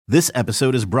This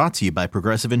episode is brought to you by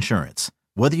Progressive Insurance.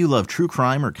 Whether you love true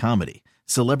crime or comedy,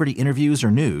 celebrity interviews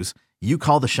or news, you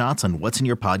call the shots on what's in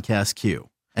your podcast queue.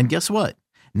 And guess what?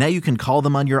 Now you can call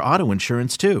them on your auto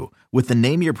insurance too with the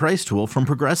Name Your Price tool from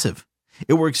Progressive.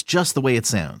 It works just the way it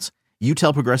sounds. You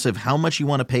tell Progressive how much you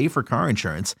want to pay for car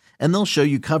insurance, and they'll show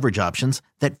you coverage options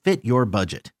that fit your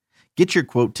budget. Get your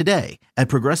quote today at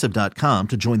Progressive.com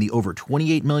to join the over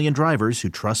 28 million drivers who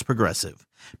trust Progressive.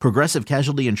 Progressive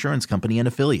Casualty Insurance Company and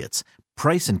Affiliates.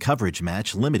 Price and coverage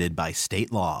match limited by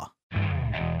state law.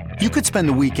 You could spend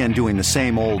the weekend doing the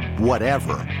same old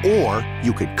whatever, or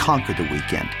you could conquer the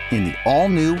weekend in the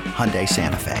all-new Hyundai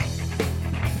Santa Fe.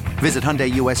 Visit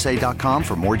HyundaiUSA.com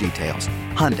for more details.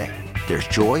 Hyundai, there's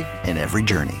joy in every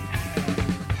journey.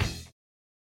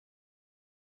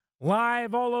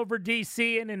 Live all over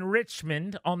D.C. and in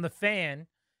Richmond on the Fan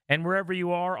and wherever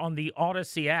you are on the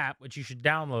Odyssey app, which you should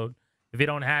download. If you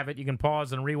don't have it, you can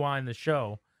pause and rewind the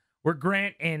show. We're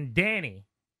Grant and Danny.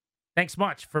 Thanks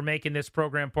much for making this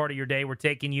program part of your day. We're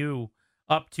taking you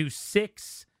up to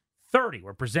 6:30.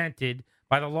 We're presented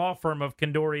by the law firm of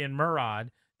Kandori and Murad.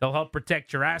 They'll help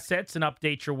protect your assets and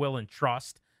update your will and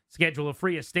trust. Schedule a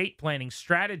free estate planning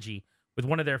strategy with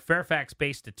one of their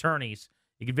Fairfax-based attorneys.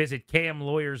 You can visit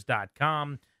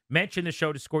kmlawyers.com. Mention the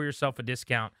show to score yourself a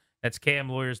discount. That's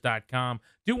kmlawyers.com.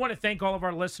 Do want to thank all of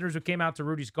our listeners who came out to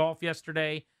Rudy's Golf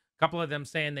yesterday. A couple of them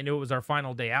saying they knew it was our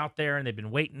final day out there, and they've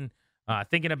been waiting,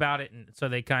 thinking about it, and so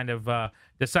they kind of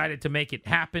decided to make it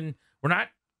happen. We're not,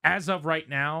 as of right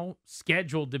now,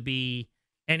 scheduled to be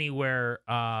anywhere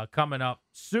coming up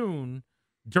soon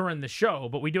during the show,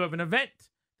 but we do have an event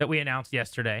that we announced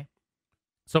yesterday.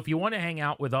 So if you want to hang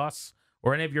out with us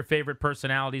or any of your favorite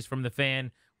personalities from the Fan,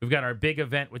 we've got our big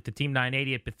event with the Team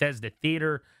 980 at Bethesda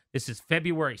Theater. This is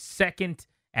February 2nd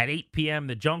at 8 p.m.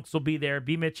 The Junks will be there.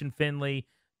 B. Mitch and Finley,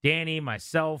 Danny,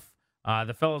 myself,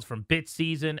 the fellows from Bit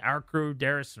Season, our crew,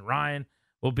 Darius and Ryan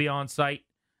will be on site.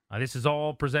 This is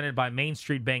all presented by Main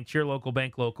Street Bank. Cheer local,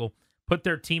 bank local. Put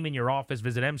their team in your office.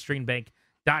 Visit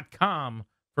mstreetbank.com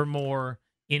for more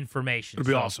information. It'll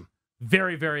be awesome.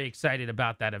 Very, very excited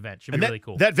about that event. Should be really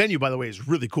cool. That venue, by the way, is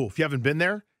really cool. If you haven't been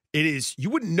there, it is. You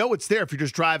wouldn't know it's there if you're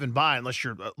just driving by unless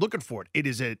you're looking for it. It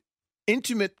is an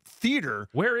intimate theater.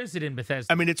 Where is it in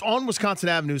Bethesda? I mean, it's on Wisconsin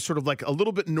Avenue, sort of like a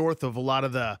little bit north of a lot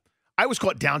of the. I always call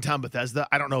it downtown Bethesda.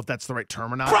 I don't know if that's the right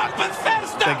term or not. Rock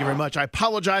Bethesda! Thank you very much. I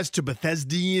apologize to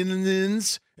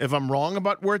Bethesdians if I'm wrong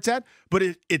about where it's at, but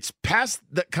it's past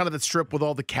that kind of the strip with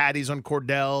all the caddies on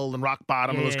Cordell and Rock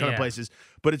Bottom and those kind of places.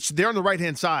 But it's there on the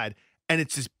right-hand side, and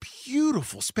it's this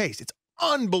beautiful space. It's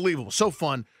unbelievable. So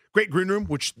fun. Great green room,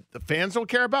 which the fans don't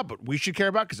care about, but we should care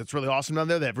about because it's really awesome down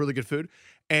there. They have really good food.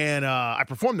 And I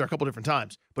performed there a couple different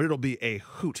times, but it'll be a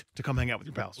hoot to come hang out with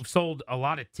your pals. We've sold a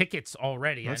lot of tickets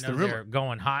already. That's I know they're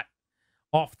going hot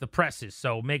off the presses,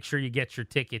 so make sure you get your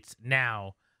tickets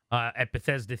now. At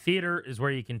Bethesda Theater is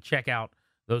where you can check out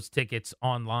those tickets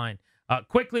online.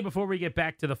 Quickly, before we get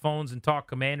back to the phones and talk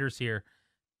Commanders here,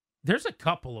 there's a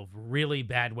couple of really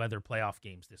bad weather playoff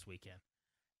games this weekend,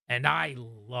 and I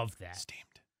love that. Steamed.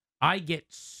 I get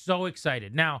so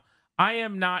excited. Now, I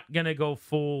am not going to go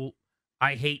full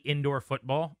I hate indoor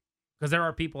football because there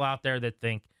are people out there that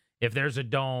think if there's a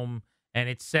dome and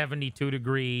it's 72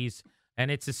 degrees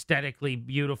and it's aesthetically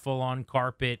beautiful on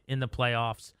carpet in the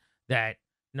playoffs that,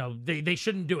 they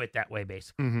shouldn't do it that way,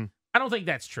 basically. Mm-hmm. I don't think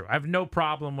that's true. I have no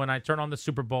problem when I turn on the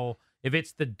Super Bowl, if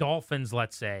it's the Dolphins,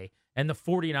 let's say, and the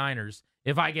 49ers,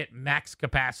 if I get max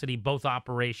capacity, both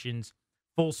operations,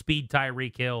 full speed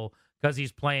Tyreek Hill, because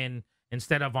he's playing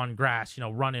instead of on grass,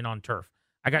 running on turf.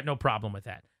 I got no problem with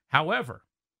that. However,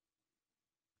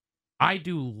 I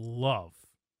do love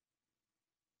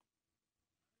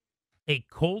a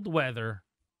cold weather,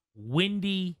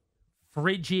 windy,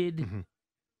 frigid,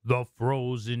 the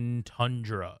frozen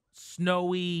tundra,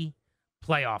 snowy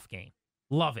playoff game.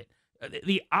 Love it.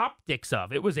 The optics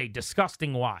of it was a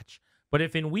disgusting watch. But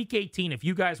if in week 18, if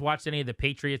you guys watched any of the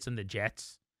Patriots and the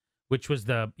Jets, which was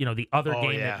the other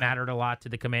game that mattered a lot to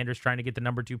the Commanders trying to get the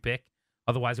number 2 pick,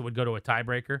 otherwise it would go to a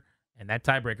tiebreaker. And that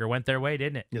tiebreaker went their way,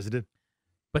 didn't it? Yes, it did.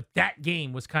 But that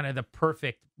game was kind of the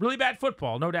perfect, really bad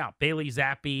football, no doubt. Bailey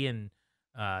Zappi and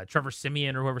Trevor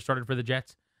Siemian or whoever started for the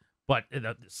Jets. But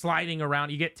the sliding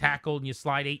around, you get tackled and you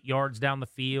slide 8 yards down the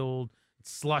field.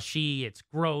 It's slushy. It's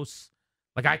gross.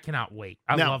 Like, I cannot wait.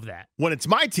 I love that. When it's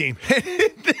my team,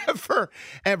 it never,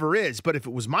 ever is. But if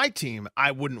it was my team,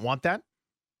 I wouldn't want that.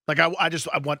 Like, I want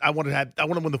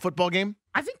to win the football game.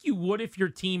 I think you would if your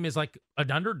team is like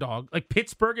an underdog, like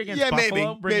Pittsburgh against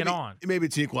Buffalo. Bring it on. Maybe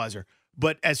it's an equalizer.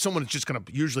 But as someone that's just going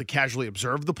to usually casually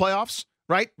observe the playoffs,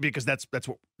 right? Because that's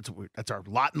our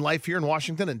lot in life here in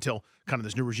Washington until kind of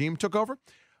this new regime took over.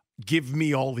 Give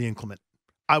me all the inclement.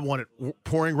 I want it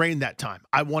pouring rain that time.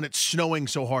 I want it snowing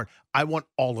so hard. I want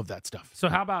all of that stuff. So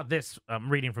how about this? I'm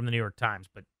reading from the New York Times,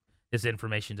 but this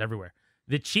information's everywhere.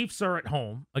 The Chiefs are at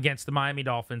home against the Miami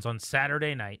Dolphins on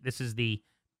Saturday night. This is the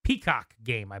Peacock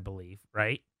game, I believe,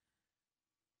 right?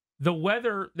 The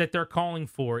weather that they're calling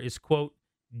for is, quote,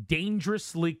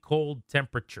 dangerously cold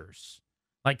temperatures.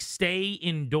 Like stay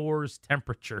indoors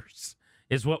temperatures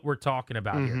is what we're talking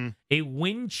about here. A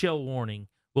wind chill warning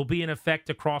will be in effect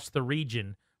across the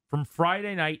region from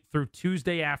Friday night through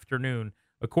Tuesday afternoon,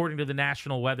 according to the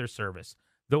National Weather Service.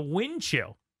 The wind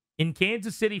chill in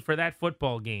Kansas City for that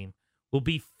football game will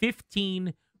be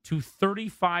 15 to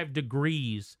 35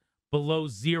 degrees below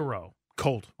zero.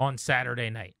 Cold. On Saturday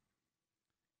night.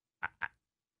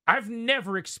 I've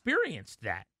never experienced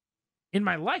that in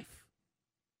my life.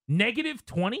 Negative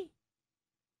 20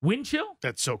 wind chill?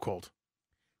 That's so cold.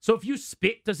 So if you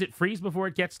spit, does it freeze before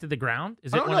it gets to the ground?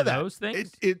 Is it one of those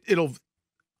things? It'll.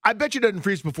 I bet you it doesn't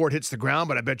freeze before it hits the ground,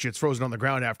 but I bet you it's frozen on the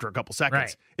ground after a couple seconds.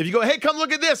 Right. If you go, hey, come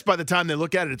look at this, by the time they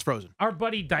look at it, it's frozen. Our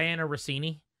buddy Diana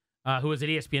Rossini, who was at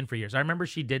ESPN for years, I remember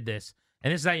she did this,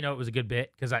 and this is how you know it was a good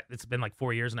bit, because it's been like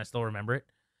 4 years and I still remember it.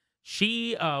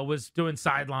 She was doing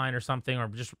sideline or something, or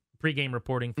just pregame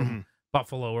reporting from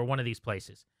Buffalo or one of these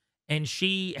places. And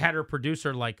she had her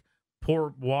producer like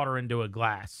pour water into a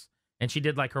glass. And she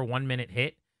did like her 1 minute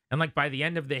hit. And like by the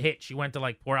end of the hit, she went to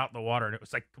like pour out the water, and it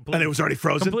was like completely. And it was already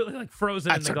frozen? Completely like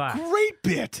frozen in the glass. That's a great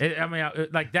bit. I mean,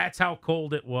 like that's how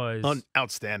cold it was.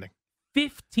 Outstanding.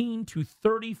 15 to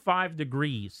 35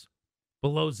 degrees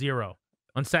below zero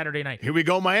on Saturday night. Here we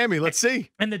go, Miami. Let's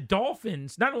see. And the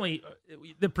Dolphins, not only,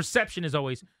 the perception is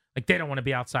always like they don't want to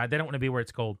be outside. They don't want to be where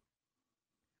it's cold.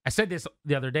 I said this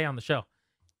the other day on the show.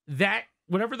 That,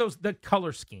 whatever the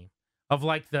color scheme of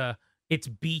like it's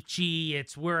beachy,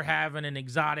 we're having an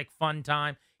exotic fun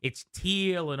time, it's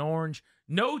teal and orange.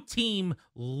 No team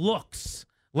looks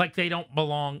like they don't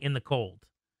belong in the cold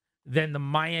than the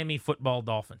Miami Football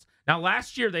Dolphins. Now,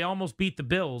 last year, they almost beat the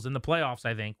Bills in the playoffs,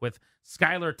 I think, with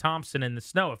Skylar Thompson in the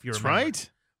snow, if you remember. That's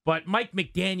right. But Mike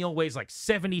McDaniel weighs like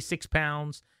 76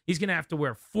 pounds. He's going to have to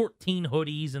wear 14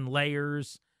 hoodies and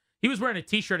layers. He was wearing a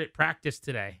T-shirt at practice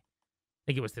today. I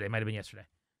think it was today. Might have been yesterday.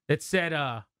 That said,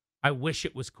 I wish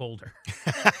it was colder.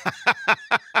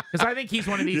 Because I think he's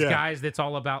one of these guys that's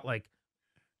all about, like,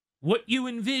 what you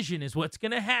envision is what's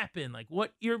going to happen. Like,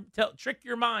 what trick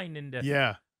your mind into.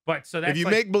 Yeah. But so that's if you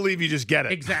like, make believe, you just get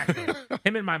it. Exactly.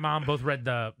 Him and my mom both read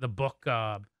the book.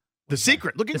 The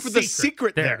Secret. Looking for the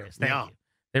secret there. There it is. Thank you.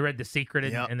 They read The Secret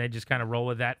and they just kind of roll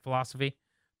with that philosophy.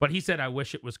 But he said, I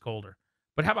wish it was colder.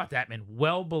 But how about that, man?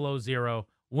 Well below zero.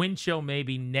 Wind chill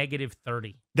maybe negative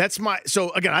 30. So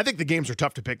again, I think the games are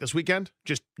tough to pick this weekend.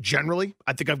 Just generally,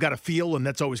 I think I've got a feel, and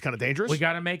that's always kind of dangerous. We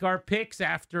got to make our picks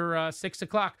after 6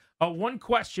 o'clock. One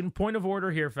question, point of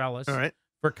order here, fellas. All right.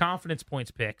 For confidence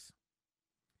points picks.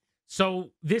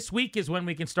 So this week is when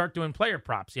we can start doing player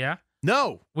props, yeah?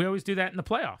 No. We always do that in the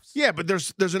playoffs. Yeah, but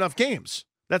there's enough games.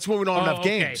 That's when we don't have enough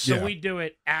games. So we do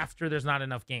it after there's not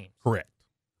enough games. Correct.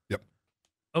 Yep.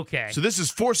 Okay. So this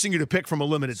is forcing you to pick from a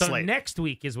limited slate. So next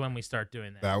week is when we start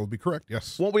doing that. That would be correct,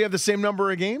 yes. Won't we have the same number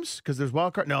of games? Because there's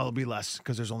wild card? No, it'll be less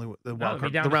because there's only the wild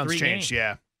card. The rounds changed, games.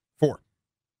 yeah. 4.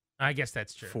 I guess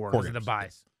that's true. 4 because of the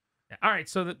buys. Yeah. All right,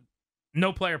 so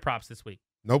no player props this week.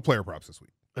 No player props this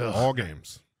week. Ugh. All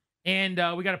games. And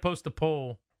we got to post the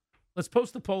poll. Let's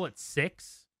post the poll at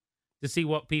 6 to see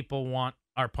what people want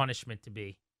our punishment to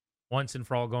be once and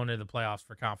for all going into the playoffs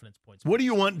for confidence points. What do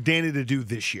you want Danny to do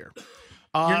this year?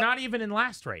 You're not even in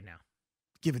last right now.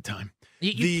 Give it time.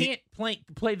 You can't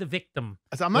play the victim.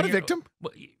 I'm not a victim.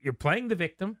 You're playing the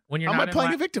victim when you're I'm not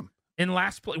playing a victim. In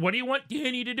last place. What do you want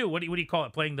Danny to do? What do you call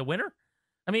it? Playing the winner?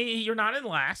 I mean, you're not in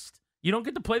last. You don't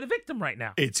get to play the victim right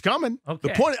now. It's coming. Okay.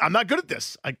 The point, I'm not good at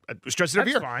this. I stress it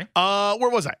every year. That's fine. Where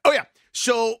was I? Oh, yeah.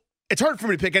 So it's hard for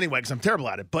me to pick anyway because I'm terrible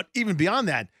at it. But even beyond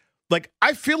that, like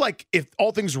I feel like if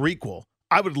all things were equal,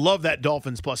 I would love that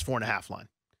Dolphins plus 4.5 line.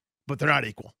 But they're not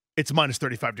equal. It's minus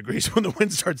 35 degrees when the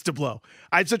wind starts to blow.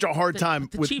 I had such a hard time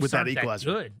with that equalizer.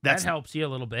 That good. That helps you a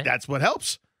little bit. That's what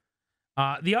helps.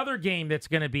 The other game that's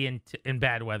going to be in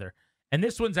bad weather, and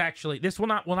this one's actually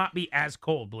will not be as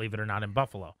cold, believe it or not, in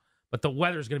Buffalo, but the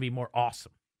weather's going to be more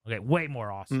awesome. Okay, way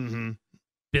more awesome. Mm-hmm.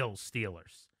 Bills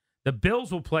Steelers. The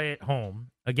Bills will play at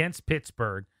home against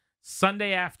Pittsburgh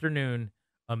Sunday afternoon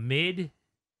amid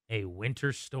a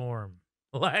winter storm.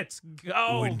 Let's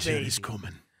go, Winter baby. is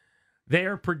coming. They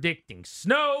are predicting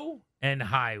snow and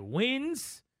high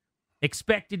winds,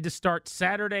 expected to start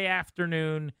Saturday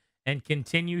afternoon and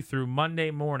continue through Monday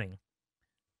morning.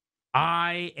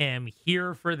 I am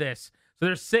here for this. So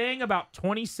they're saying about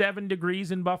 27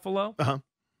 degrees in Buffalo. Uh-huh.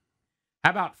 How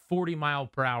about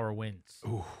 40-mile-per-hour winds?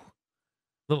 Ooh,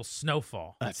 Little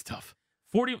snowfall. that's tough.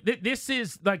 40. This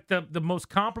is like the most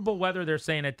comparable weather they're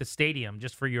saying at the stadium,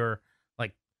 just for your,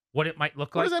 like, what it might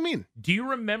look What like. does that mean? Do you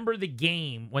remember the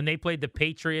game when they played the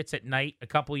Patriots at night a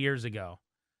couple years ago?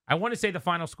 I want to say the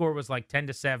final score was like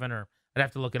 10-7, or I'd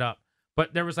have to look it up.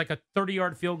 But there was like a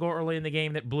 30-yard field goal early in the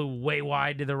game that blew way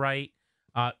wide to the right.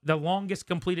 The longest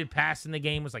completed pass in the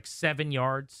game was like 7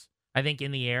 yards, I think,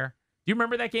 in the air. Do you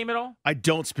remember that game at all? I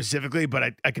don't specifically,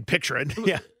 but I could picture it.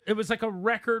 Yeah. It was like a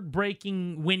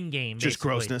record-breaking win game. Just basically.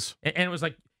 grossness. And it was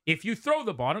like, if you throw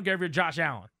the ball, I don't care if you're Josh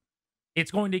Allen,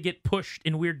 it's going to get pushed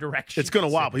in weird directions. It's going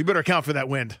to wobble. You better account for that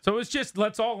wind. So it's just,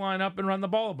 let's all line up and run the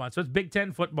ball a bunch. So it's Big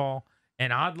Ten football.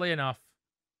 And oddly enough,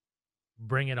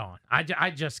 bring it on.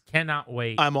 I just cannot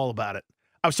wait. I'm all about it.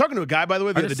 I was talking to a guy, by the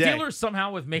way, the Are other the day. Steelers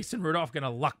somehow with Mason Rudolph going to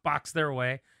luck box their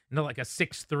way into like a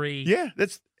 6-3? Yeah,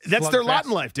 that's their lot slugfest?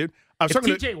 in life, dude. I was If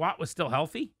talking to TJ Watt was still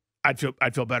healthy, I'd feel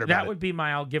better about that it. would be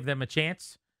I'll give them a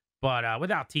chance. But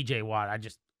without TJ Watt,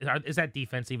 is that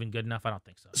defense even good enough? I don't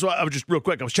think so. So I was just real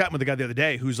quick. I was chatting with the guy the other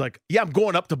day who's like, "Yeah, I'm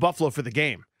going up to Buffalo for the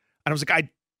game," and I was like, "I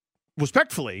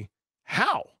respectfully,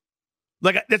 how?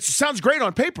 Like that sounds great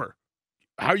on paper.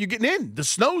 How are you getting in? The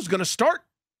snow's going to start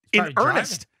in Probably driving.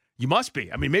 earnest. You must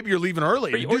be. I mean, maybe you're leaving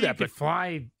early Or to you do that, could but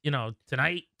fly,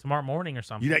 tonight, tomorrow morning or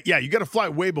something. you got to fly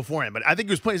way beforehand. But I think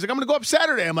he was playing. He's like, I'm going to go up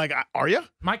Saturday. I'm like, are you?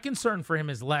 My concern for him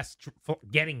is less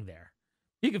getting there.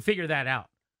 You can figure that out.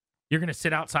 You're going to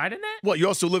sit outside in that? Well, you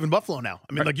also live in Buffalo now.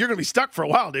 I mean, like you're going to be stuck for a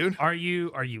while, dude. Are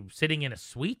you sitting in a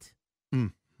suite?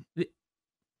 Mm.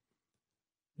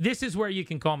 This is where you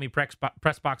can call me Press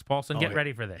Box Paulson. Get Oh,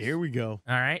 ready for this. Here we go.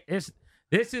 All right?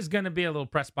 This is going to be a little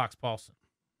Press Box Paulson.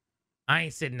 I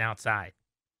ain't sitting outside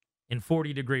in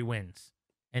 40-degree winds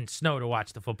and snow to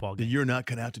watch the football game. You're not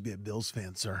going to have to be a Bills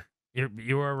fan, sir.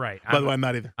 You are right. By the way, I'm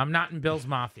not either. I'm not in Bills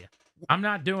Mafia. I'm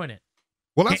not doing it.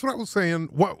 Well, that's what I was saying.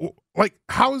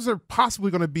 How is there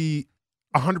possibly going to be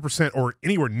 100% or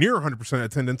anywhere near 100%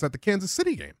 attendance at the Kansas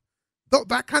City game? Though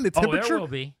that kind of temperature, there will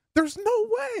be. There's no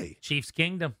way. Chiefs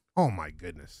Kingdom. Oh my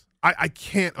goodness, I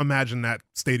can't imagine that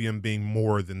stadium being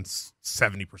more than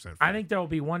 70%. I think there will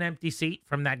be one empty seat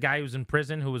from that guy who's in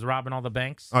prison who was robbing all the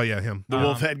banks. Oh yeah, him. The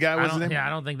wolf head guy was his name? Yeah, I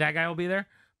don't think that guy will be there.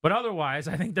 But otherwise,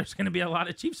 I think there's going to be a lot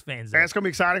of Chiefs fans there. It's going to be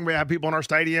exciting. We have people in our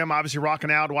stadium, obviously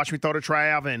rocking out, watch me throw to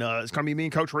Trav, and it's going to be me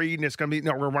and Coach Reed, and it's going to be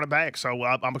we're going to run it back. So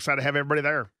I'm excited to have everybody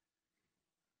there.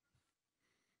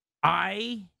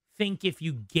 I think if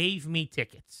you gave me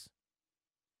tickets,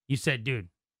 you said, dude,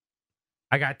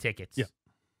 I got tickets. Yeah.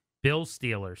 Bills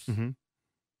Steelers,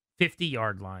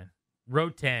 50-yard line, row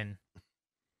 10.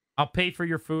 I'll pay for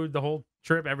your food, the whole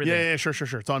trip, everything. Yeah, sure.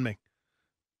 It's on me.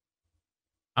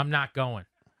 I'm not going.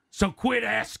 So quit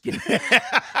asking.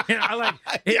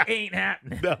 It ain't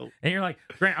happening. No. And you're like,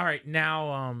 Grant, all right,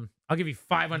 now I'll give you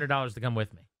 $500 to come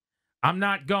with me. I'm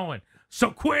not going.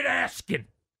 So quit asking.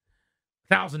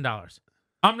 $1,000.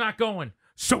 I'm not going.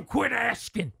 So quit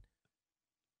asking.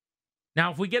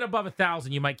 Now, if we get above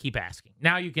 1,000, you might keep asking.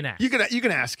 Now you can ask. You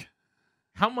can ask.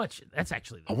 How much? That's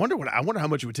actually. I wonder how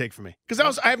much it would take for me,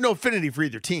 because I have no affinity for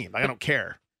either team. Like, I don't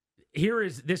care.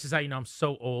 This is how you know I'm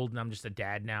so old and I'm just a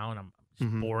dad now and I'm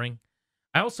just boring.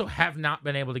 I also have not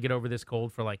been able to get over this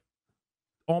cold for like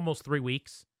almost 3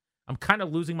 weeks. I'm kind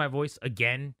of losing my voice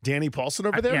again. Danny Paulson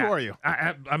over there? Yeah, Who are you?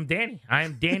 I'm Danny. I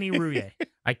am Danny Rouillet.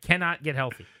 I cannot get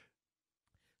healthy.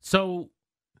 So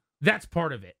that's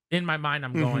part of it. In my mind,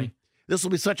 I'm going, This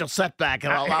will be such a setback,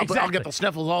 and I'll Exactly. get the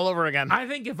sniffles all over again. I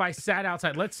think if I sat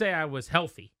outside, let's say I was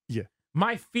healthy. Yeah.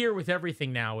 My fear with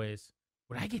everything now is,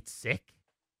 would I get sick?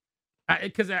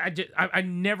 Because I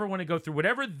never want to go through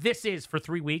whatever this is for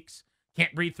 3 weeks.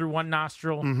 Can't breathe through one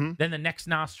nostril, then the next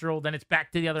nostril, then it's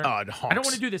back to the other. Oh, it I don't honks.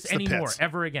 want to do this It's the anymore, pits.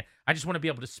 ever again. I just want to be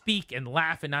able to speak and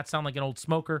laugh and not sound like an old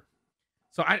smoker.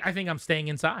 So I think I'm staying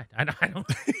inside. I don't.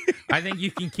 I think you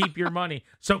can keep your money.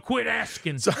 So quit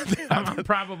asking. So- I'm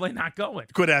probably not going.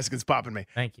 Quit asking, popping me.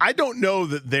 Thank you. I don't know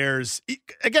that there's,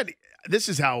 again, this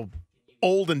is how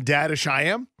old and daddish I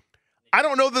am. I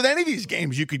don't know that any of these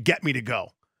games you could get me to go.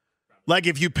 Like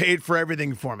if you paid for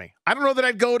everything for me. I don't know that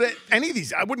I'd go to any of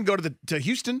these. I wouldn't go to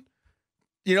Houston.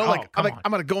 You know, come on.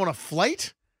 I'm going to go on a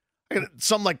flight. I got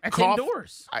some like That's cough.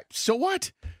 indoors. So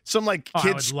what? Some like Oh, I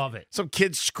kids. would love it. Some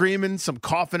kids screaming, some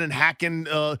coughing and hacking.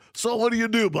 So what do you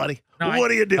do, buddy? No, what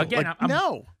do you do? again, Like, I'm-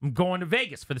 no. I'm going to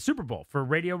Vegas for the Super Bowl for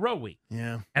Radio Row Week.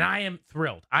 Yeah. And I am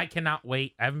thrilled. I cannot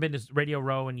wait. I haven't been to Radio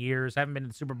Row in years. I haven't been to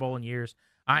the Super Bowl in years.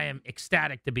 I am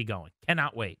ecstatic to be going.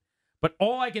 Cannot wait. But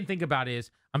all I can think about is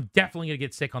I'm definitely going to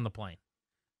get sick on the plane.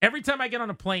 Every time I get on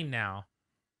a plane now,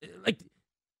 like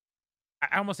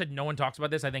I almost said no one talks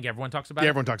about this. I think everyone talks about it.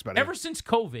 Everyone talks about it. Ever since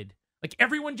COVID, like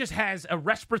everyone just has a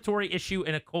respiratory issue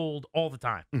and a cold all the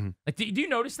time. Mm-hmm. Like, do you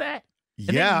notice that?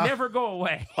 And Yeah. they never go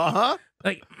away. Uh-huh.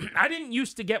 Like, I didn't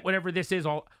used to get whatever this is.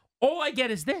 All I get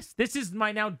is this. This is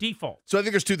my now default. So I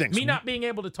think there's two things. Me not being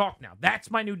able to talk now. That's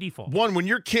my new default. One, when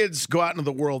your kids go out into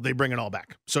the world, they bring it all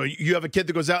back. So you have a kid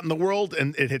that goes out in the world,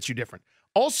 and it hits you different.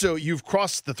 Also, you've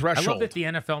crossed the I threshold. love that the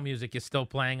NFL music is still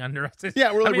playing under us.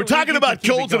 Yeah, we're talking about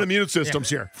keep it colds and going. immune systems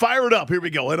here. Fire it up. Here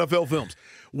we go. NFL films.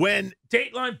 When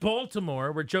Dateline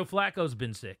Baltimore, where Joe Flacco's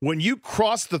been sick. you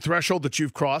cross the threshold that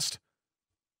you've crossed,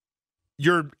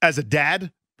 you're as a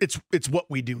dad, it's what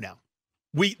we do now.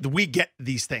 We get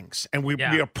these things, and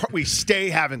we stay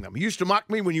having them. You used to mock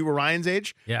me when you were Ryan's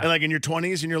age, and like in your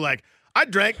 20s, and you're like, I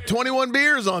drank 21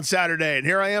 beers on Saturday, and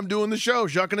here I am doing the show,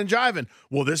 shucking and jiving.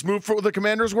 Will this move for the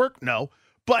Commanders work? No.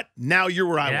 But now you're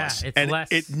where I was. It's and less.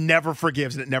 it never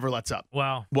forgives, and it never lets up.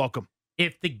 Well, Welcome.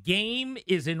 if the game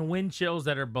is in wind chills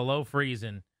that are below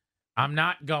freezing, I'm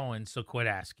not going, so quit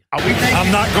asking.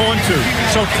 I'm not going to,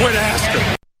 so quit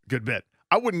asking. Good bit.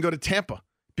 I wouldn't go to Tampa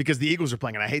because the Eagles are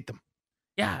playing, and I hate them.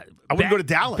 Yeah. I wouldn't go to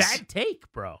Dallas. Bad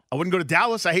take, bro. I wouldn't go to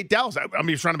Dallas. I hate Dallas. I'm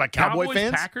just surrounded by Cowboy Cowboys,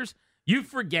 fans. Packers, you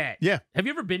forget. Yeah. Have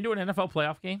you ever been to an NFL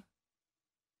playoff game?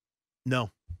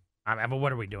 No. I mean, but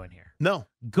what are we doing here? No.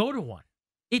 Go to one.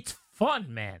 It's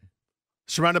fun, man.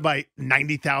 Surrounded by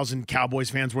 90,000 Cowboys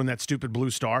fans wearing that stupid blue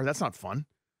star. That's not fun.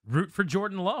 Root for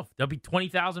Jordan Love. There'll be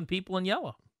 20,000 people in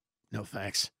yellow. No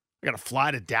thanks. I got to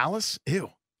fly to Dallas? Ew.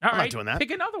 All I'm right, not doing that.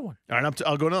 Pick another one. All right,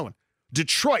 I'll go another one.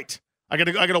 Detroit. I got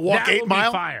to walk that 8 will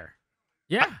miles. Be fire.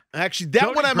 Yeah. Actually, Go that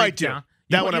to one I might do. Greektown.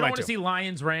 That one I You might want do. to see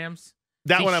Lions, Rams?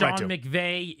 That see one I Sean might do.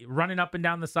 McVay running up and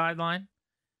down the sideline?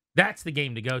 That's the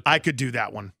game to go to. I could do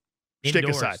that one. Stick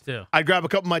Indoors, aside. too. I'd grab a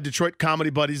couple of my Detroit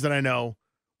comedy buddies that I know.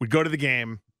 We'd go to the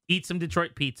game. Eat some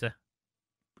Detroit pizza.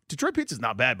 Detroit pizza's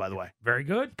not bad, by the way. Very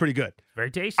good. Pretty good.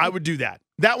 Very tasty. I would do that.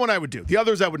 That one I would do. The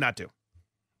others I would not do.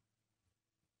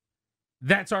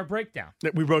 That's our breakdown.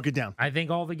 We broke it down. I think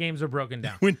all the games are broken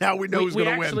down. Now we know who's we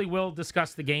going to actually win. will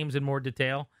discuss the games in more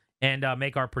detail and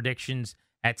make our predictions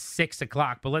at 6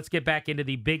 o'clock. But let's get back into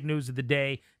the big news of the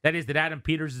day. That is that Adam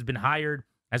Peters has been hired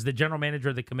as the general manager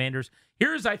of the Commanders.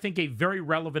 Here's, I think, a very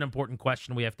relevant, important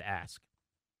question we have to ask.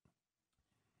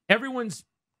 Everyone's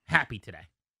happy today.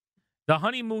 The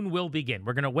honeymoon will begin.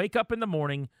 We're going to wake up in the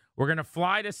morning. We're going to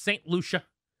fly to St. Lucia.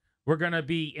 We're going to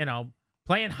be,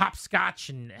 playing hopscotch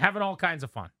and having all kinds of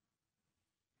fun.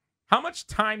 How much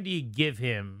time do you give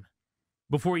him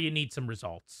before you need some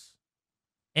results?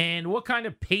 And what kind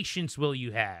of patience will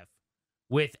you have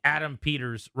with Adam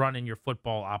Peters running your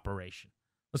football operation?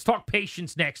 Let's talk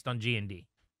patience next on G&D.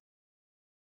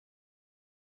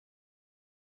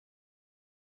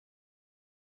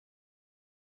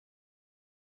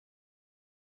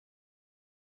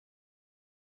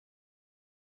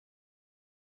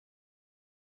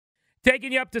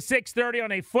 Taking you up to 6:30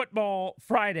 on a football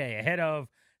Friday ahead of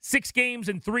 6 games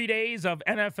in 3 days of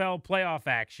NFL playoff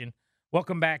action.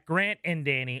 Welcome back, Grant and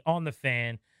Danny on the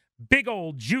Fan. Big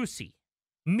old juicy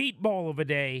meatball of a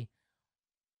day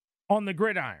on the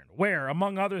gridiron, where,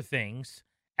 among other things,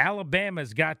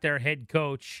 Alabama's got their head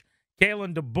coach,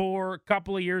 Kalen DeBoer, a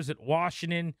couple of years at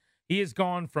Washington. He has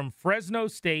gone from Fresno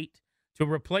State to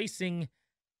replacing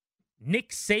Nick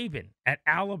Saban at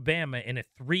Alabama in a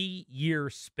 3-year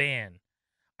span.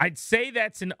 I'd say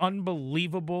that's an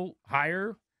unbelievable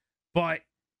hire, but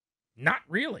not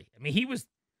really. I mean, he was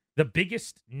the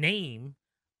biggest name,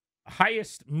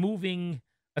 highest moving,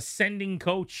 ascending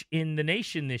coach in the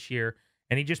nation this year,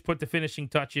 and he just put the finishing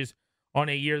touches on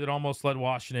a year that almost led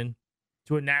Washington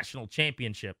to a national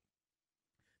championship.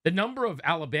 The number of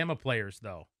Alabama players,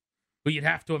 though, who you'd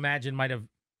have to imagine might have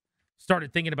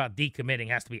started thinking about decommitting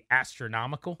has to be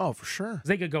astronomical. Oh, for sure.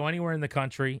 They could go anywhere in the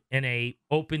country in a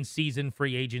open season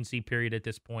free agency period at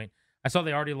this point. I saw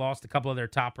they already lost a couple of their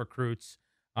top recruits.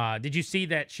 Did you see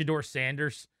that Shedeur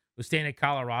Sanders, who's staying at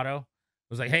Colorado,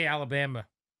 was like, hey, Alabama,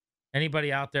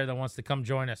 anybody out there that wants to come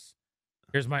join us,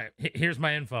 here's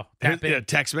my info. Tap in. Yeah,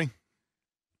 text me.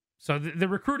 So the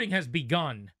recruiting has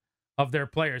begun of their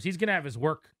players. He's going to have his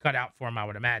work cut out for him, I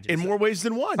would imagine. In more ways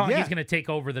than one. He's Yeah. going to take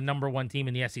over the number one team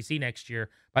in the SEC next year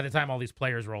by the time all these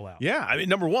players roll out. Yeah. I mean,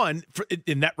 number one,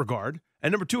 in that regard.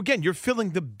 And number two, again, you're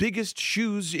filling the biggest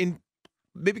shoes in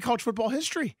maybe college football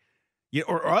history.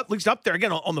 Or at least up there,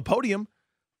 again, on the podium,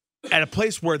 at a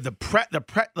place where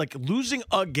like losing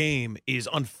a game is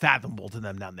unfathomable to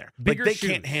them down there. Bigger like they shoes.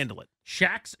 can't handle it.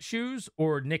 Shaq's shoes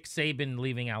or Nick Saban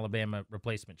leaving Alabama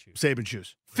replacement shoes? Saban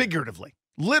shoes. Figuratively.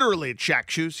 Literally, it's Shaq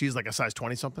shoes. He's like a size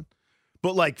 20-something.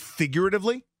 But like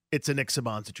figuratively, it's a Nick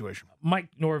Saban situation. Mike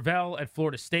Norvell at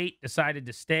Florida State decided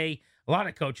to stay. A lot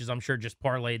of coaches, I'm sure, just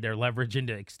parlayed their leverage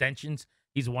into extensions.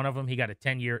 He's one of them. He got a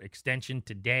 10-year extension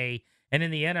today. And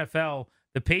in the NFL,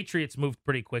 the Patriots moved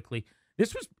pretty quickly.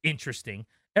 This was interesting.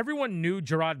 Everyone knew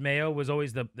Gerard Mayo was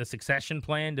always the succession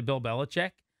plan to Bill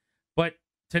Belichick. But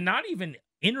to not even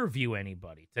interview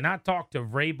anybody, to not talk to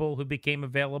Vrabel, who became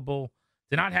available,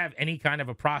 to not have any kind of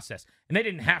a process. And they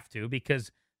didn't have to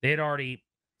because they had already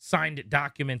signed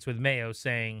documents with Mayo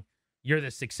saying, you're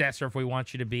the successor if we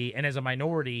want you to be. And as a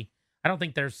minority, I don't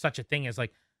think there's such a thing as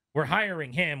like, we're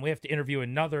hiring him, we have to interview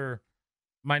another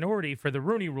minority for the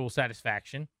Rooney Rule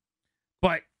satisfaction.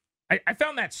 But I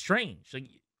found that strange. Like,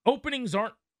 openings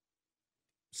aren't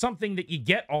something that you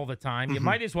get all the time. You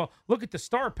might as well look at the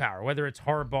star power, whether it's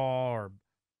Harbaugh or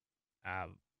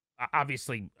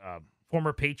obviously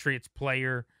former Patriots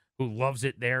player who loves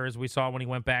it there, as we saw when he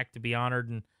went back to be honored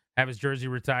and have his jersey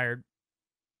retired.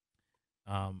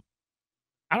 I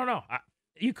don't know.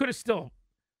 You could have still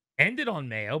ended on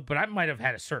Mayo, but I might have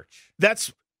had a search.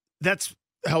 That's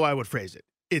how I would phrase it.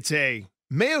 It's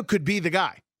Mayo could be the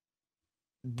guy,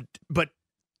 but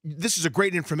this is a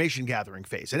great information gathering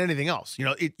phase and anything else. You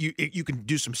know, you can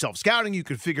do some self-scouting. You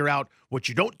can figure out what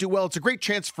you don't do well. It's a great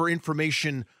chance for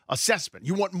information assessment.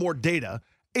 You want more data.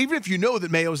 Even if you know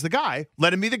that Mayo's the guy,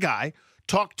 let him be the guy.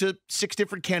 Talk to 6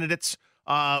 different candidates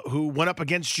who went up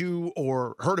against you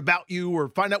or heard about you, or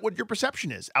find out what your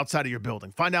perception is outside of your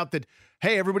building. Find out that,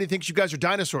 hey, everybody thinks you guys are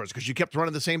dinosaurs because you kept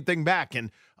running the same thing back, and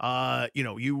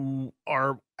you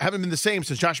haven't been the same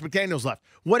since Josh McDaniels left.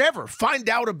 Whatever. Find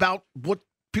out about what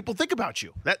people think about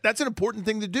you. That's an important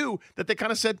thing to do, that they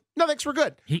kind of said, no, thanks, we're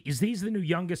good. He's the new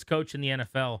youngest coach in the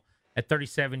NFL at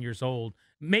 37 years old.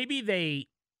 Maybe they,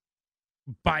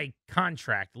 by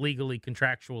contract, legally,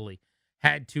 contractually,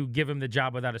 had to give him the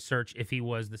job without a search if he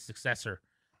was the successor,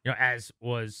 as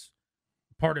was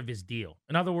part of his deal.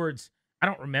 In other words, I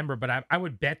don't remember, but I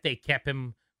would bet they kept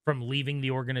him from leaving the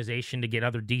organization to get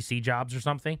other DC jobs or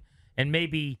something. And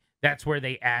maybe that's where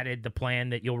they added the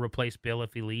plan that you'll replace Bill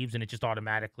if he leaves, and it just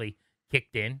automatically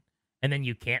kicked in, and then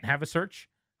you can't have a search.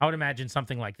 I would imagine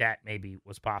something like that maybe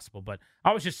was possible, but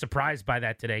I was just surprised by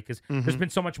that today because there's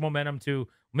been so much momentum to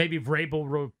maybe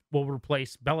Vrabel will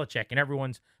replace Belichick, and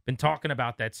everyone's been talking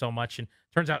about that so much, and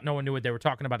turns out no one knew what they were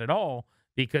talking about at all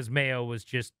because Mayo was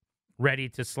just ready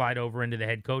to slide over into the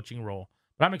head coaching role.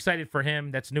 But I'm excited for him.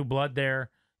 That's new blood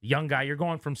there. Young guy. You're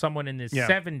going from someone in his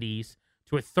 70s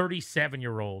to a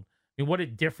 37-year-old. I mean, what a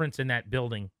difference in that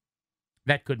building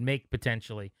that could make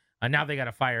potentially. Now they got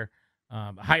to hire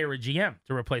a GM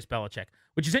to replace Belichick,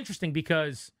 which is interesting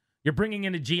because you're bringing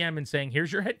in a GM and saying,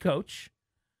 here's your head coach.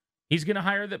 He's going to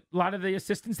hire a lot of the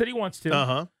assistants that he wants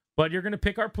to, but you're going to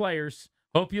pick our players.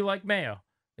 Hope you like Mayo.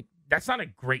 Like, that's not a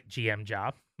great GM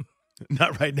job.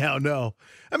 Not right now, no.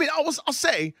 I mean, I'll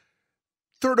say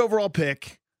 3rd overall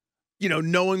pick,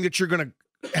 knowing that you're going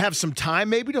to have some time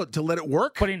maybe to let it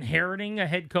work. But inheriting a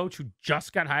head coach who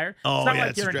just got hired, it's not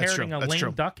like you're inheriting a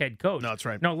lame duck head coach. No, that's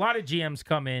right. No, a lot of GMs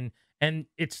come in, and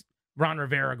it's Ron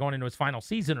Rivera going into his final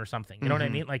season or something. You know what I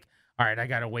mean? Like, all right, I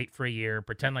got to wait for a year,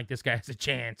 pretend like this guy has a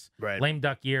chance. Right. Lame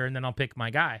duck year, and then I'll pick my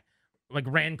guy. Like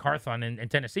Rand Carthon in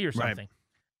Tennessee or something. Right.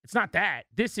 It's not that.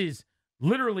 This is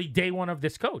literally day one of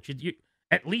this coach.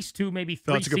 At least 2, maybe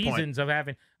 3 seasons of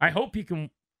having. I hope you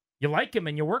like him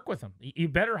and you work with him. You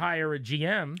better hire a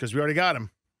GM. Because we already got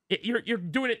him. You're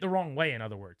doing it the wrong way, in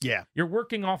other words. Yeah. You're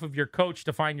working off of your coach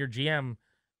to find your GM.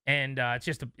 And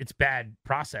it's bad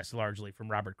process largely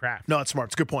from Robert Kraft. No, it's smart.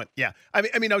 It's a good point. Yeah.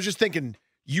 I mean, I was just thinking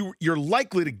you're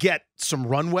likely to get some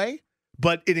runway,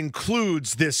 but it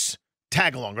includes this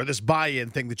tag along or this buy-in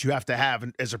thing that you have to have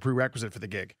as a prerequisite for the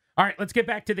gig. All right, let's get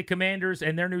back to the Commanders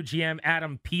and their new GM,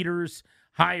 Adam Peters,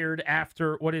 hired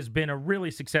after what has been a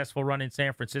really successful run in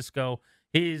San Francisco.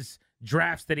 His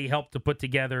drafts that he helped to put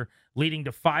together, leading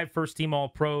to 5 first-team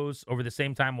All-Pros over the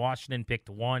same time Washington picked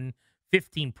 1.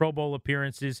 15 Pro Bowl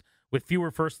appearances with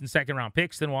fewer first and second round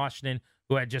picks than Washington,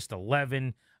 who had just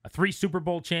 11, 3 Super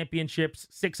Bowl championships,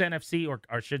 6 NFC, or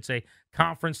I should say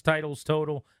conference titles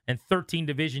total, and 13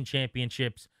 division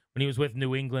championships when he was with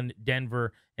New England,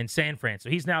 Denver, and San Fran. So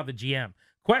he's now the GM.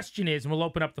 Question is, and we'll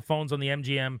open up the phones on the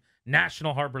MGM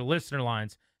National Harbor listener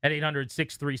lines at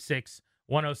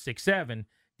 800-636-1067.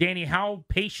 Danny, how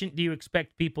patient do you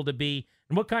expect people to be,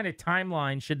 and what kind of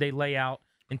timeline should they lay out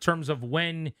in terms of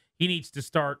when he needs to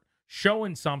start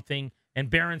showing something and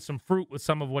bearing some fruit with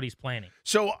some of what he's planning?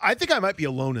 So I think I might be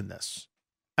alone in this,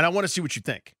 and I want to see what you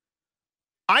think.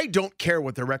 I don't care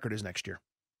what their record is next year.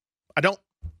 I don't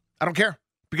care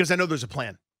because I know there's a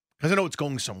plan, because I know it's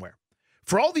going somewhere.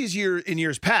 for all these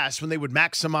years past, when they would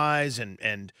maximize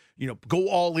and go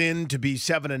all in to be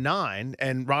 7-9,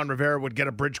 and Ron Rivera would get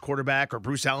a bridge quarterback or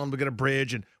Bruce Allen would get a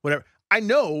bridge and whatever, I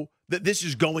know that this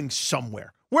is going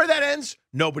somewhere. Where that ends,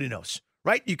 nobody knows,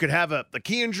 right? You could have a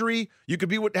key injury. You could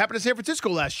be what happened to San Francisco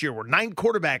last year, where 9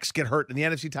 quarterbacks get hurt in the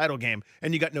NFC title game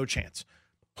and you got no chance.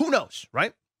 Who knows,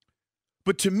 right?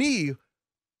 But to me,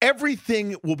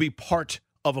 everything will be part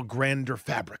of a grander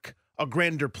fabric, a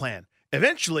grander plan.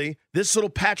 Eventually, this little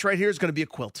patch right here is going to be a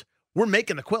quilt. We're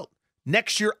making the quilt.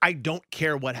 Next year, I don't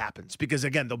care what happens because,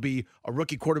 again, there'll be a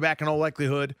rookie quarterback in all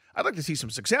likelihood. I'd like to see some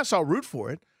success. I'll root for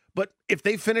it. But if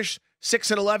they finish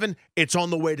 6-11, it's on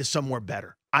the way to somewhere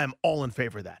better. I'm all in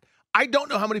favor of that. I don't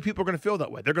know how many people are going to feel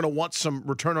that way. They're going to want some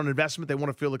return on investment. They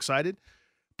want to feel excited.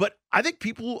 But I think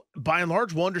people, by and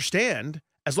large, will understand,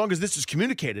 as long as this is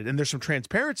communicated and there's some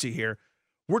transparency here,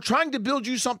 we're trying to build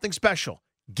you something special.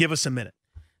 Give us a minute.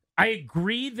 I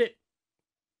agree that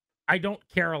I don't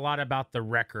care a lot about the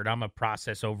record. I'm a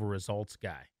process over results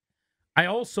guy. I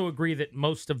also agree that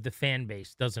most of the fan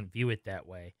base doesn't view it that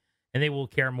way, and they will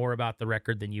care more about the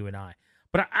record than you and I.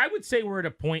 But I would say we're at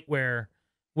a point where,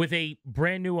 with a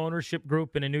brand new ownership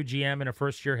group and a new GM and a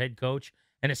first-year head coach,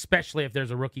 and especially if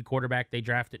there's a rookie quarterback they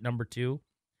draft at number 2,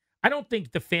 I don't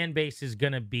think the fan base is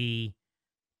going to be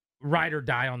ride or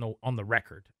die on the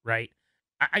record, right?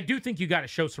 I do think you got to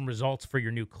show some results for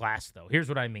your new class, though. Here's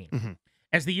what I mean. Mm-hmm.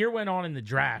 As the year went on in the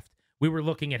draft, we were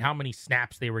looking at how many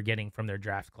snaps they were getting from their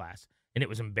draft class, and it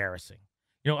was embarrassing.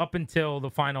 Up until the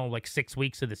final 6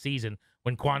 weeks of the season,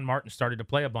 when Quan Martin started to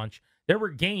play a bunch, there were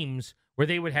games where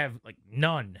they would have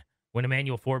none when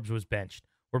Emmanuel Forbes was benched,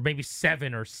 or maybe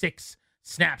 7 or 6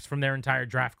 snaps from their entire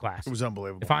draft class. It was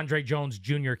unbelievable. If Andre Jones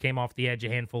Jr. came off the edge a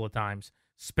handful of times,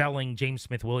 spelling James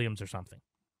Smith-Williams or something.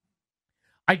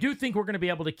 I do think we're going to be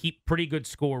able to keep pretty good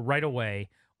score right away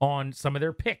on some of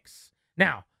their picks.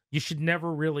 Now, you should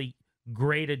never really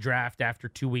grade a draft after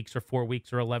 2 weeks or 4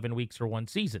 weeks or 11 weeks or one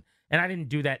season. And I didn't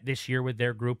do that this year with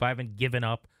their group. I haven't given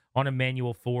up on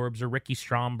Emmanuel Forbes or Ricky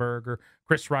Stromberg or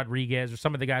Chris Rodriguez or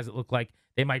some of the guys that look like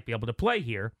they might be able to play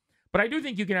here. But I do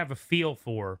think you can have a feel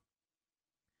for,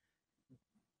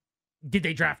 did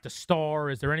they draft a star?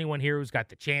 Is there anyone here who's got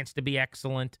the chance to be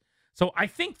excellent? So I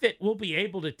think that we'll be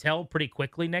able to tell pretty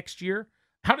quickly next year,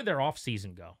 how did their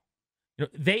offseason go?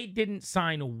 They didn't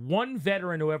sign one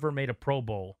veteran who ever made a Pro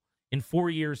Bowl in 4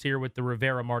 years here with the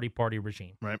Rivera Marty Party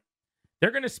regime. Right.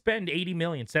 They're going to spend $80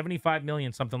 million, $75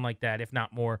 million, something like that, if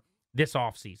not more, this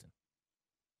offseason.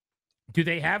 Do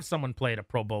they have someone play at a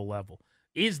Pro Bowl level?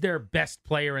 Is their best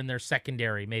player in their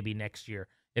secondary maybe next year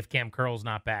if Cam Curl's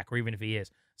not back, or even if he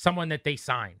is? Someone that they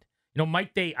signed.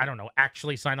 Might they,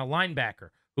 actually sign a linebacker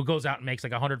who goes out and makes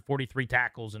 143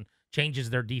 tackles and changes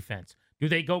their defense? Do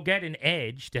they go get an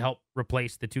edge to help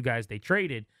replace the 2 guys they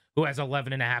traded who has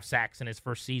 11.5 sacks in his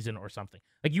first season or something?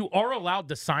 You are allowed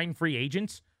to sign free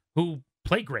agents who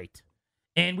play great.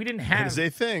 And we didn't have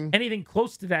anything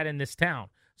close to that in this town.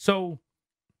 So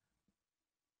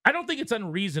I don't think it's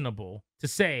unreasonable to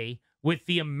say, with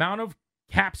the amount of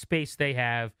cap space they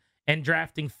have and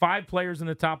drafting 5 players in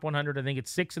the top 100, I think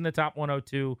it's 6 in the top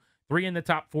 102, 3 in the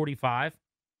top 45,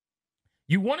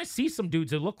 you want to see some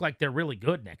dudes that look like they're really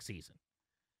good next season.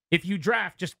 If you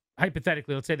draft, just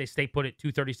hypothetically, let's say they stay put at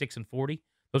 236 and 40.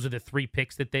 Those are the 3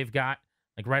 picks that they've got,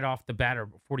 right off the bat, or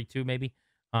 42 maybe,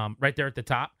 right there at the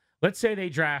top. Let's say they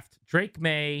draft Drake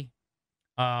May,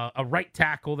 a right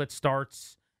tackle that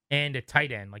starts, and a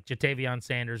tight end like Jatavion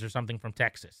Sanders or something from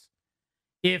Texas.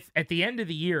 If at the end of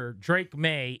the year, Drake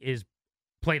May is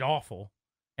played awful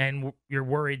and you're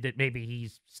worried that maybe he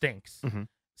stinks,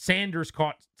 Sanders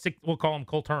caught 6, we'll call him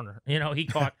Cole Turner. He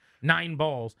caught 9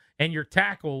 balls, and your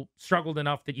tackle struggled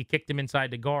enough that you kicked him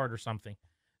inside the guard or something.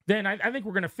 Then I think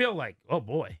we're going to feel like, oh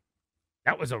boy,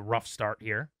 that was a rough start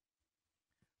here.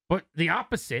 But the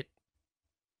opposite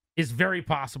is very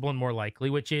possible and more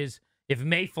likely, which is if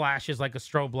May flashes like a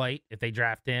strobe light, if they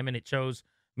draft him, and it shows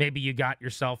maybe you got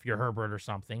yourself your Herbert or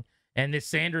something, and this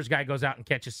Sanders guy goes out and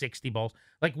catches 60 balls.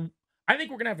 I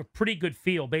think we're going to have a pretty good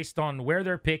feel based on where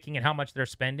they're picking and how much they're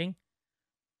spending,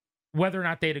 whether or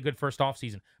not they had a good first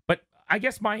offseason. But I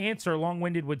guess my answer,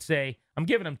 long-winded, would say I'm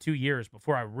giving them 2 years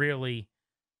before I really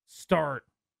start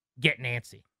getting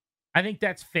antsy. I think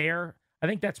that's fair. I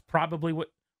think that's probably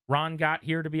what Ron got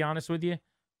here, to be honest with you,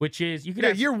 which is you could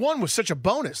have, year 1 was such a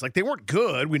bonus. They weren't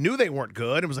good. We knew they weren't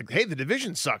good. It was hey, the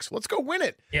division sucks. Let's go win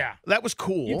it. Yeah. That was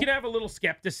cool. You could have a little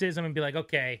skepticism and be like,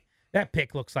 okay, that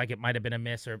pick looks like it might have been a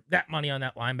miss, or that money on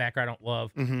that linebacker I don't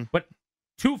love. Mm-hmm. But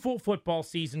 2 full football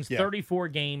seasons, 34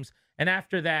 games, and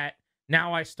after that,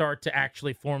 now I start to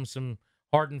actually form some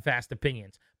hard and fast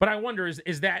opinions. But I wonder,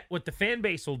 is that what the fan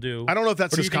base will do? I don't know if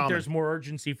that's or do you just think common. there's more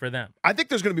urgency for them? I think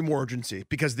there's going to be more urgency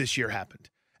because this year happened.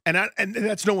 And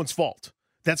that's no one's fault.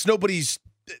 That's nobody's.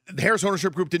 The Harris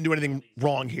ownership group didn't do anything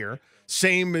wrong here.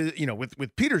 Same,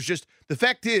 with Peters. Just the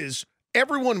fact is,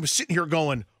 everyone was sitting here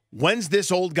going, when's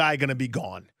this old guy going to be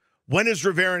gone? When is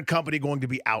Rivera and company going to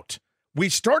be out? We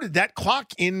started that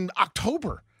clock in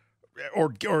October.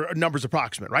 Or numbers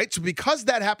approximate, right? So because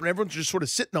that happened, everyone's just sort of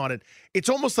sitting on it. It's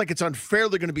almost like it's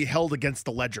unfairly going to be held against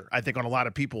the ledger, I think, on a lot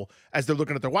of people as they're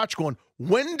looking at their watch going,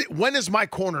 when is my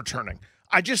corner turning?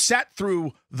 I just sat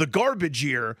through the garbage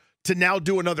year to now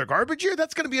do another garbage year?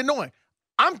 That's going to be annoying.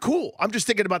 I'm cool. I'm just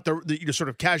thinking about the sort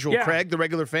of casual Craig, the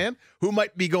regular fan, who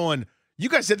might be going, you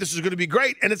guys said this was going to be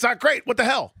great, and it's not great. What the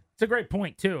hell? It's a great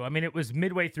point, too. I mean, it was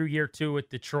midway through year 2 with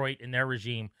Detroit and their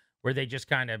regime where they just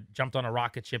kind of jumped on a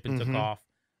rocket ship and took off.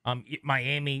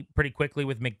 Miami pretty quickly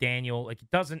with McDaniel. Like,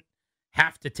 it doesn't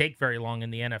have to take very long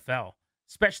in the NFL,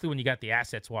 especially when you got the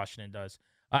assets Washington does.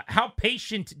 How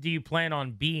patient do you plan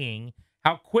on being?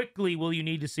 How quickly will you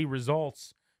need to see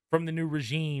results from the new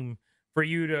regime for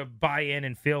you to buy in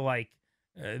and feel like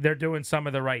they're doing some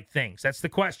of the right things? That's the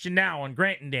question now on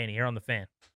Grant and Danny here on The Fan.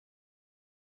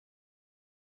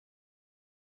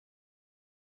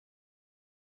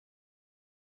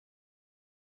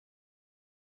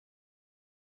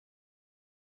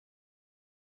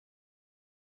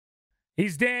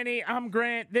 He's Danny. I'm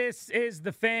Grant. This is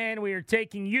The Fan. We are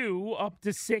taking you up to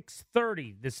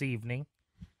 6:30 this evening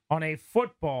on a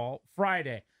football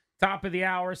Friday. Top of the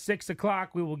hour, 6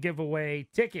 o'clock, we will give away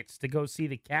tickets to go see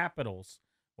the Capitals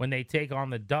when they take on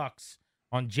the Ducks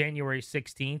on January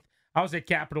 16th. I was at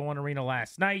Capital One Arena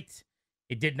last night.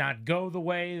 It did not go the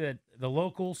way that the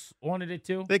locals wanted it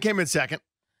to. They came in second.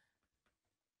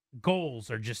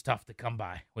 Goals are just tough to come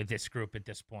by with this group at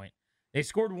this point. They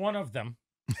scored one of them.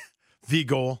 The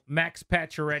goal. Max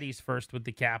Pacioretty's first with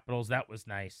the Capitals. That was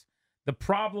nice. The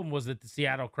problem was that the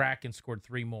Seattle Kraken scored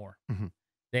 3 more. Mm-hmm.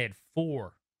 They had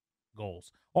 4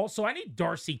 goals. Also, I need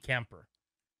Darcy Kemper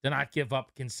to not give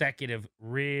up consecutive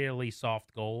really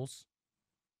soft goals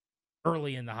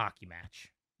early in the hockey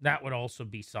match. That would also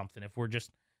be something if we're just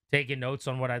taking notes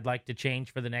on what I'd like to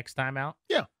change for the next time out.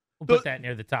 Yeah. We'll put that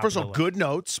near the top. First of of all, the good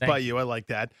notes by you. I like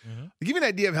that. Mm-hmm. To give you an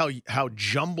idea of how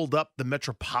jumbled up the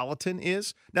Metropolitan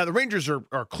is. Now, the Rangers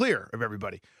are clear of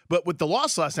everybody. But with the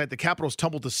loss last night, the Capitals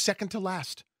tumbled to second to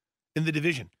last in the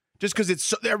division. Just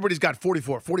because everybody's got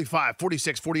 44, 45,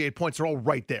 46, 48 points. They're all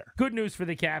right there. Good news for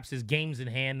the Caps is games in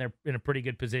hand. They're in a pretty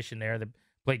good position there. They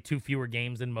played 2 fewer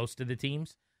games than most of the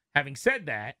teams. Having said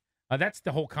that, that's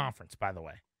the whole conference, by the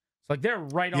way. It's like they're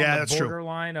right on the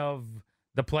borderline of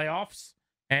the playoffs.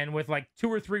 And with like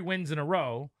 2 or 3 wins in a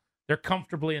row, they're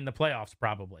comfortably in the playoffs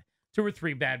probably. 2 or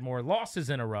 3 more losses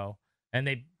in a row, and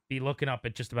they'd be looking up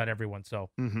at just about everyone. So,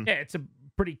 yeah, it's a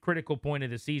pretty critical point of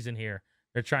the season here.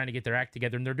 They're trying to get their act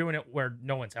together, and they're doing it where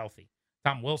no one's healthy.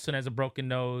 Tom Wilson has a broken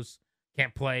nose,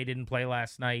 can't play, didn't play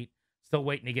last night. Still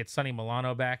waiting to get Sonny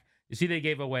Milano back. You see they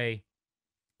gave away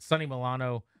Sonny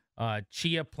Milano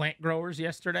chia plant growers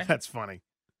yesterday. That's funny.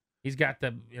 He's got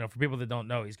the, for people that don't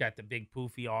know, he's got the big,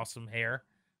 poofy, awesome hair.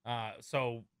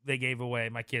 So they gave away,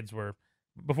 my kids were,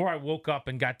 before I woke up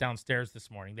and got downstairs this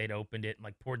morning, they'd opened it and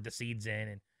like poured the seeds in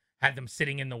and had them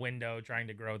sitting in the window trying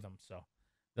to grow them. So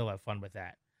they'll have fun with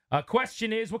that.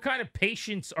 Question is, what kind of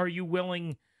patience are you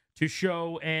willing to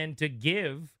show and to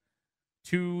give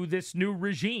to this new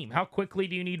regime? How quickly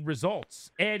do you need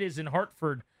results? Ed is in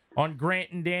Hartford on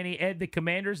Grant and Danny. Ed, the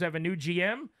Commanders have a new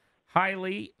GM,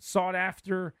 highly sought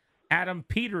after Adam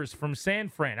Peters from San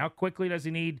Fran. How quickly does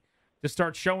he need to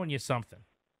start showing you something?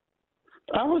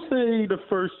 I would say the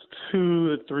first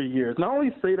 2 to 3 years. And I only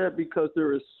say that because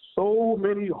there is so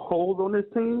many holes on this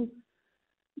team.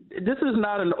 This is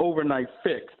not an overnight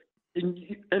fix.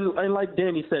 And like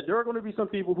Danny said, there are going to be some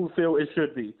people who feel it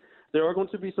should be. There are going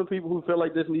to be some people who feel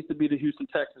like this needs to be the Houston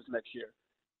Texans next year.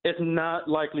 It's not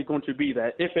likely going to be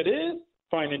that. If it is,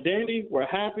 fine and dandy, we're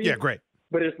happy. Yeah, great.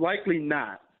 But it's likely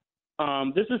not.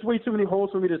 There's just way too many holes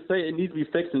for me to say it needs to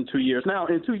be fixed in 2 years. Now,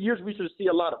 in 2 years, we should see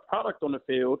a lot of product on the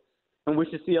field, and we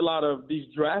should see a lot of these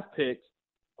draft picks,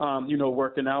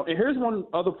 working out. And here's one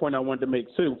other point I wanted to make,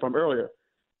 too, from earlier.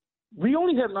 We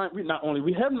only have 9 –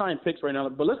 we have 9 picks right now,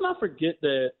 but let's not forget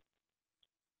that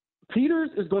Peters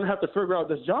is going to have to figure out,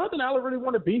 does Jonathan Allen really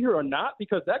want to be here or not?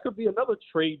 Because that could be another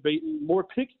trade bait and more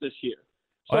picks this year.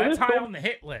 So that's high on the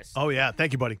hit list. Oh, yeah.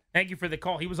 Thank you, buddy. Thank you for the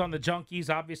call. He was on the Junkies,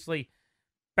 obviously,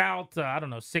 about,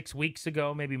 6 weeks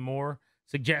ago, maybe more,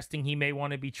 suggesting he may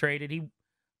want to be traded. He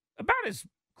about as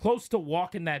close to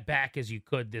walking that back as you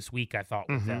could this week, I thought,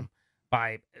 with them.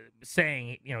 by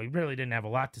saying, he really didn't have a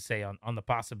lot to say on the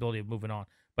possibility of moving on.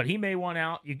 But he may want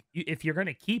out. If you're going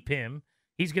to keep him,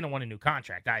 he's going to want a new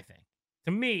contract, I think.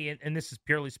 To me, and this is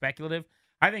purely speculative,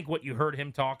 I think what you heard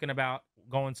him talking about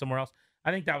going somewhere else,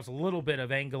 I think that was a little bit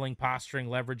of angling, posturing,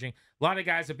 leveraging. A lot of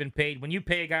guys have been paid. When you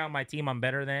pay a guy on my team I'm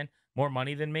better than, more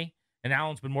money than me, and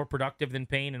Allen's been more productive than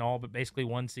Payne in all but basically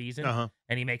one season,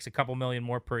 and he makes a couple million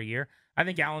more per year. I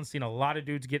think Allen's seen a lot of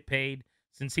dudes get paid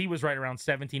since he was right around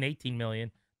 17, 18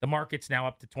 million. The market's now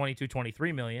up to 22,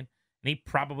 23 million, and he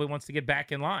probably wants to get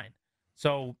back in line.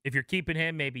 So if you're keeping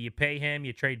him, maybe you pay him,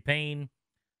 you trade Payne,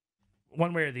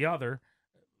 one way or the other.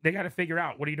 They got to figure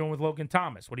out, what are you doing with Logan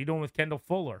Thomas? What are you doing with Kendall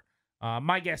Fuller?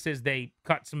 My guess is they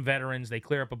cut some veterans, they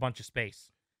clear up a bunch of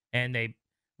space, and they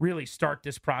really start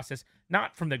this process,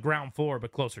 not from the ground floor,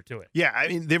 but closer to it. Yeah, I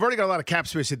mean, they've already got a lot of cap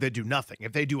space if they do nothing.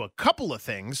 If they do a couple of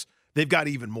things, they've got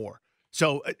even more.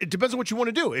 So it depends on what you want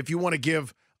to do. If you want to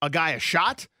give a guy a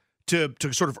shot to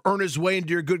sort of earn his way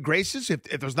into your good graces, if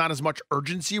there's not as much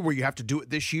urgency where you have to do it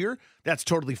this year, that's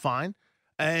totally fine.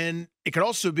 And it could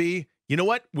also be, you know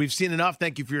what? We've seen enough.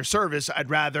 Thank you for your service. I'd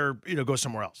rather, go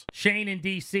somewhere else. Shane in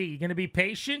D.C., you going to be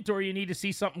patient, or you need to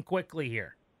see something quickly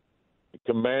here?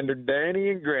 Commander Danny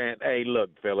and Grant, hey,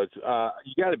 look, fellas,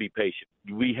 you got to be patient.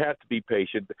 We have to be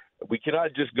patient. We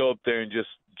cannot just go up there and just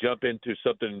jump into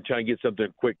something and try and get something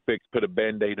quick fix, put a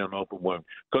Band-Aid on an open wound,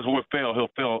 because he'll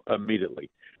fail immediately.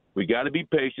 We got to be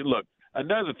patient. Look,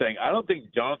 another thing, I don't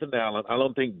think Jonathan Allen, I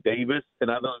don't think Davis, and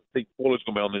I don't think Fuller's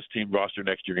going to be on this team roster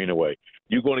next year anyway.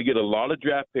 You're going to get a lot of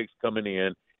draft picks coming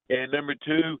in. And number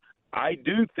two, I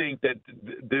do think that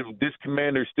this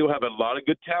Commander still have a lot of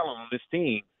good talent on this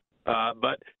team.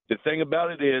 But the thing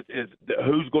about it is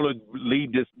who's going to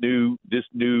lead this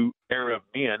new era of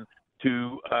men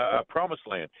to a promised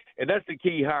land, and that's the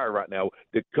key hire right now.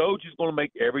 The coach is going to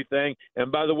make everything.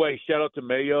 And by the way, shout out to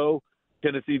Mayo,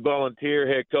 Tennessee Volunteer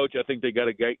head coach. I think they got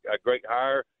a great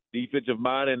hire, defensive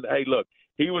mind. And hey, look,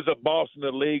 he was a boss in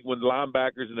the league when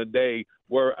linebackers in the day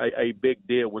were a big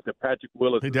deal with the Patrick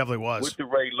Willis. He definitely was with the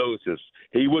Ray Lewis's.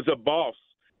 He was a boss,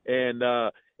 and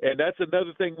that's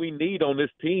another thing we need on this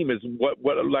team is what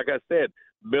like I said,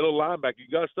 middle linebacker.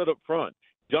 You got to start up front.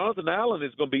 Jonathan Allen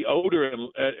is going to be older,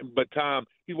 but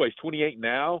he's 28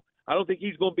 now. I don't think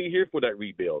he's going to be here for that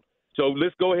rebuild. So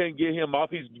let's go ahead and get him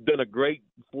off. He's done a great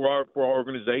for our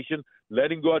organization.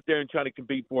 Let him go out there and try to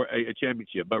compete for a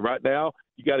championship. But right now,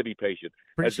 you got to be patient.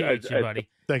 Appreciate you, buddy.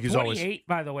 Thank you as always. 28,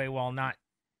 by the way, while not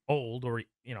old or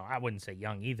I wouldn't say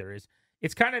young either,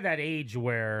 it's kind of that age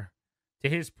where, to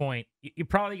his point, you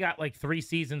probably got like 3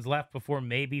 seasons left before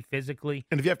maybe physically.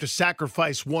 And if you have to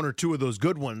sacrifice one or two of those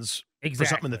good ones for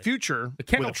something in the future, but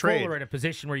Kendall with a trade. Fuller at a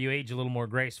position where you age a little more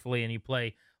gracefully and you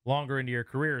play longer into your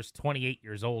career is 28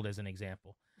 years old, as an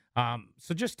example.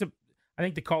 So I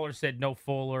think the caller said no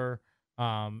Fuller,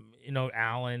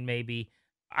 Allen maybe.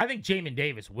 I think Jamin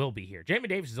Davis will be here. Jamin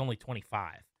Davis is only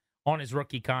 25 on his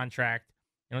rookie contract.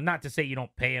 Not to say you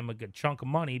don't pay him a good chunk of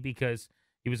money because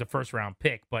he was a first-round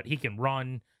pick, but he can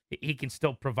run. He can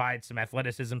still provide some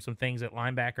athleticism, some things at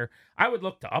linebacker. I would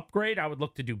look to upgrade. I would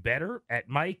look to do better at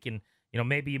Mike, and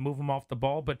maybe you move him off the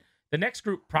ball. But the next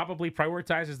group probably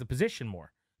prioritizes the position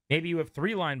more. Maybe you have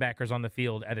 3 linebackers on the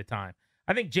field at a time.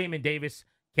 I think Jamin Davis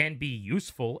can be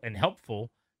useful and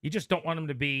helpful. You just don't want him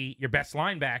to be your best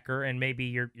linebacker and maybe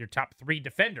your top 3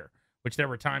 defender, which there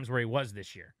were times where he was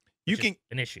this year.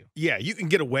 An issue. Yeah, you can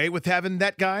get away with having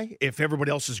that guy if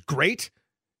everybody else is great,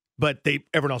 but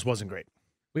everyone else wasn't great.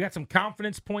 We got some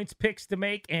confidence points picks to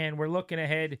make, and we're looking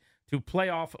ahead to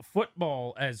playoff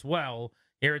football as well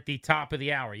here at the top of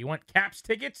the hour. You want Caps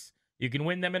tickets? You can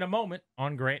win them in a moment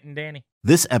on Grant and Danny.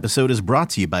 This episode is brought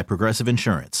to you by Progressive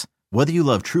Insurance. Whether you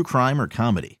love true crime or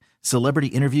comedy, celebrity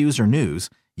interviews or news,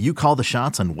 you call the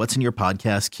shots on what's in your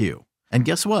podcast queue. And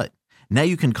guess what? Now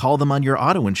you can call them on your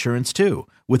auto insurance too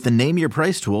with the Name Your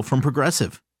Price tool from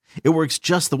Progressive. It works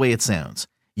just the way it sounds.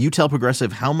 You tell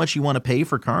Progressive how much you want to pay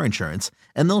for car insurance,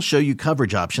 and they'll show you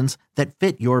coverage options that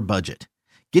fit your budget.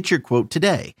 Get your quote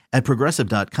today at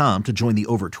Progressive.com to join the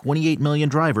over 28 million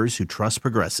drivers who trust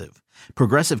Progressive.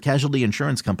 Progressive Casualty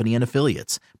Insurance Company and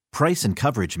Affiliates. Price and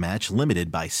coverage match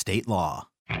limited by state law.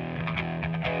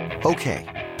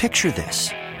 Okay, picture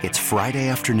this. It's Friday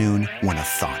afternoon when a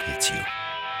thought hits you.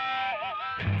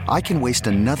 I can waste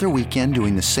another weekend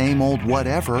doing the same old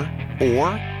whatever, or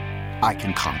I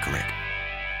can conquer it.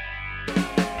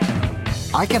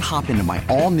 I can hop into my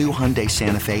all-new Hyundai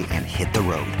Santa Fe and hit the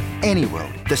road. Any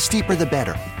road. The steeper, the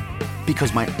better.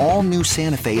 Because my all-new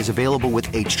Santa Fe is available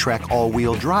with H-Track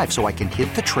all-wheel drive, so I can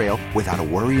hit the trail without a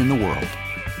worry in the world.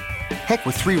 Heck,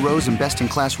 with 3 rows and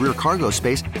best-in-class rear cargo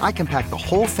space, I can pack the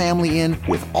whole family in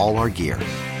with all our gear.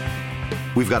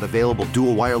 We've got available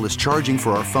dual wireless charging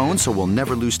for our phones, so we'll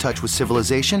never lose touch with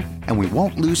civilization, and we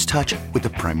won't lose touch with the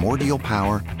primordial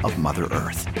power of Mother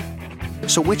Earth.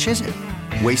 So which is it?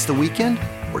 Waste the weekend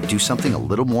or do something a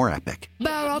little more epic?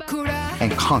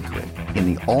 And conquer it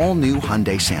in the all-new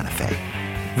Hyundai Santa Fe.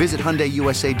 Visit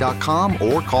HyundaiUSA.com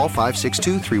or call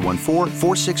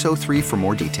 562-314-4603 for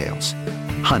more details.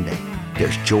 Hyundai,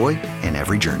 there's joy in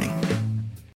every journey.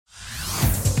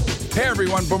 Hey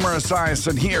everyone, Boomer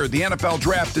Esiason here. The NFL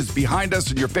Draft is behind us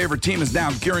and your favorite team is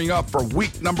now gearing up for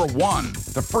week number 1.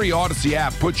 The free Odyssey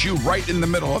app puts you right in the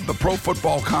middle of the pro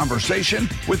football conversation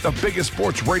with the biggest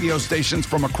sports radio stations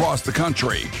from across the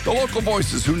country. The local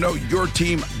voices who know your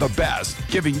team the best,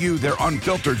 giving you their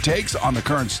unfiltered takes on the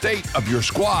current state of your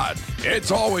squad.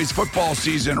 It's always football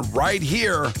season right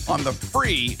here on the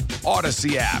free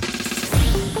Odyssey app.